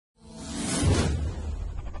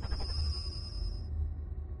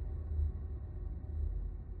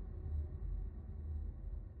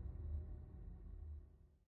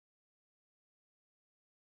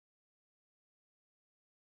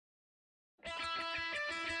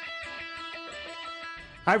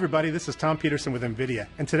Hi everybody, this is Tom Peterson with NVIDIA,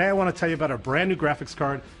 and today I want to tell you about our brand new graphics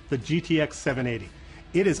card, the GTX 780.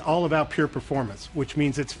 It is all about pure performance, which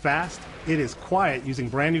means it's fast, it is quiet using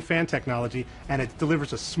brand new fan technology, and it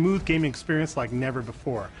delivers a smooth gaming experience like never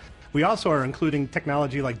before. We also are including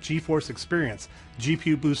technology like Geforce Experience,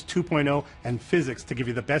 GPU Boost 2.0, and physics to give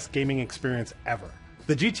you the best gaming experience ever.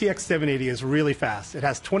 The GTX 780 is really fast. It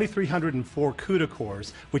has 2,304 Cuda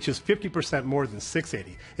cores, which is 50% more than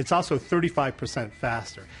 680. It's also 35%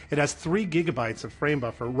 faster. It has 3 gigabytes of frame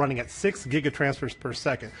buffer running at 6 gigatransfers per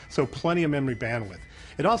second, so plenty of memory bandwidth.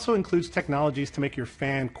 It also includes technologies to make your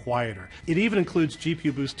fan quieter. It even includes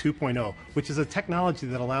GPU Boost 2.0, which is a technology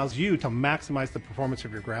that allows you to maximize the performance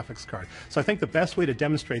of your graphics card. So I think the best way to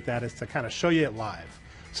demonstrate that is to kind of show you it live.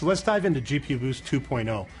 So let's dive into GPU Boost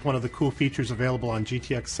 2.0, one of the cool features available on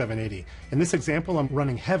GTX 780. In this example, I'm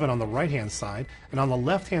running Heaven on the right-hand side, and on the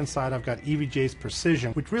left-hand side, I've got EVGA's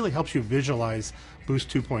Precision, which really helps you visualize Boost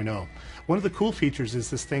 2.0. One of the cool features is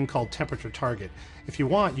this thing called Temperature Target. If you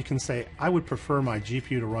want, you can say, I would prefer my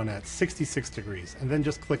GPU to run at 66 degrees, and then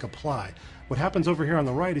just click Apply. What happens over here on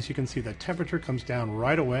the right is you can see the temperature comes down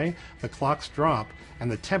right away, the clocks drop,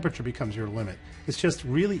 and the temperature becomes your limit. It's just a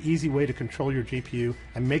really easy way to control your GPU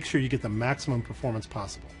and make sure you get the maximum performance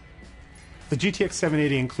possible. The GTX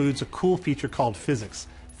 780 includes a cool feature called Physics.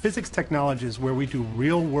 Physics technology is where we do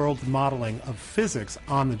real-world modeling of physics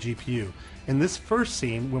on the GPU. In this first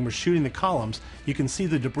scene, when we're shooting the columns, you can see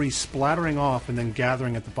the debris splattering off and then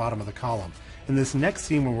gathering at the bottom of the column. In this next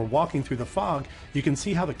scene, when we're walking through the fog, you can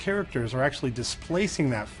see how the characters are actually displacing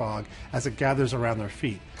that fog as it gathers around their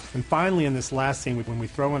feet. And finally, in this last scene, when we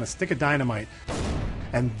throw in a stick of dynamite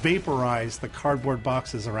and vaporize the cardboard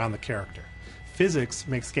boxes around the character. Physics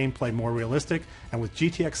makes gameplay more realistic, and with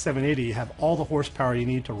GTX 780, you have all the horsepower you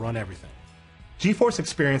need to run everything. Geforce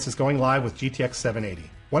Experience is going live with GTX 780.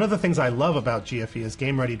 One of the things I love about GFE is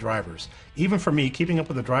game-ready drivers. Even for me, keeping up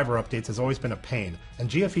with the driver updates has always been a pain, and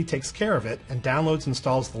GFE takes care of it and downloads and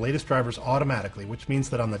installs the latest drivers automatically, which means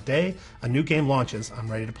that on the day a new game launches, I'm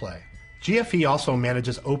ready to play. GFE also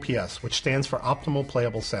manages OPS, which stands for Optimal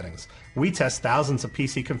Playable Settings. We test thousands of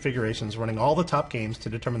PC configurations running all the top games to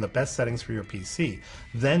determine the best settings for your PC,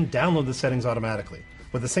 then download the settings automatically.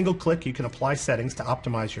 With a single click, you can apply settings to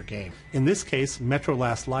optimize your game. In this case, Metro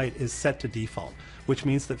Last Light is set to default, which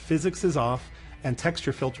means that physics is off and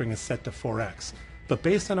texture filtering is set to 4x. But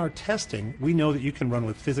based on our testing, we know that you can run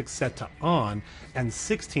with physics set to on and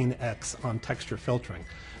 16x on texture filtering.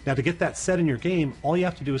 Now, to get that set in your game, all you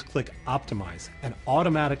have to do is click Optimize, and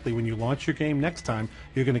automatically when you launch your game next time,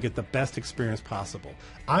 you're going to get the best experience possible.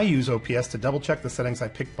 I use OPS to double check the settings I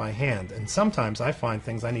picked by hand, and sometimes I find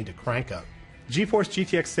things I need to crank up. Geforce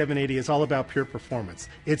GTX 780 is all about pure performance.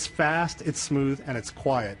 It's fast, it's smooth, and it's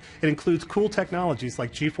quiet. It includes cool technologies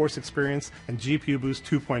like Geforce Experience and GPU Boost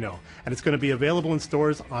 2.0, and it's going to be available in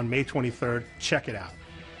stores on May 23rd. Check it out.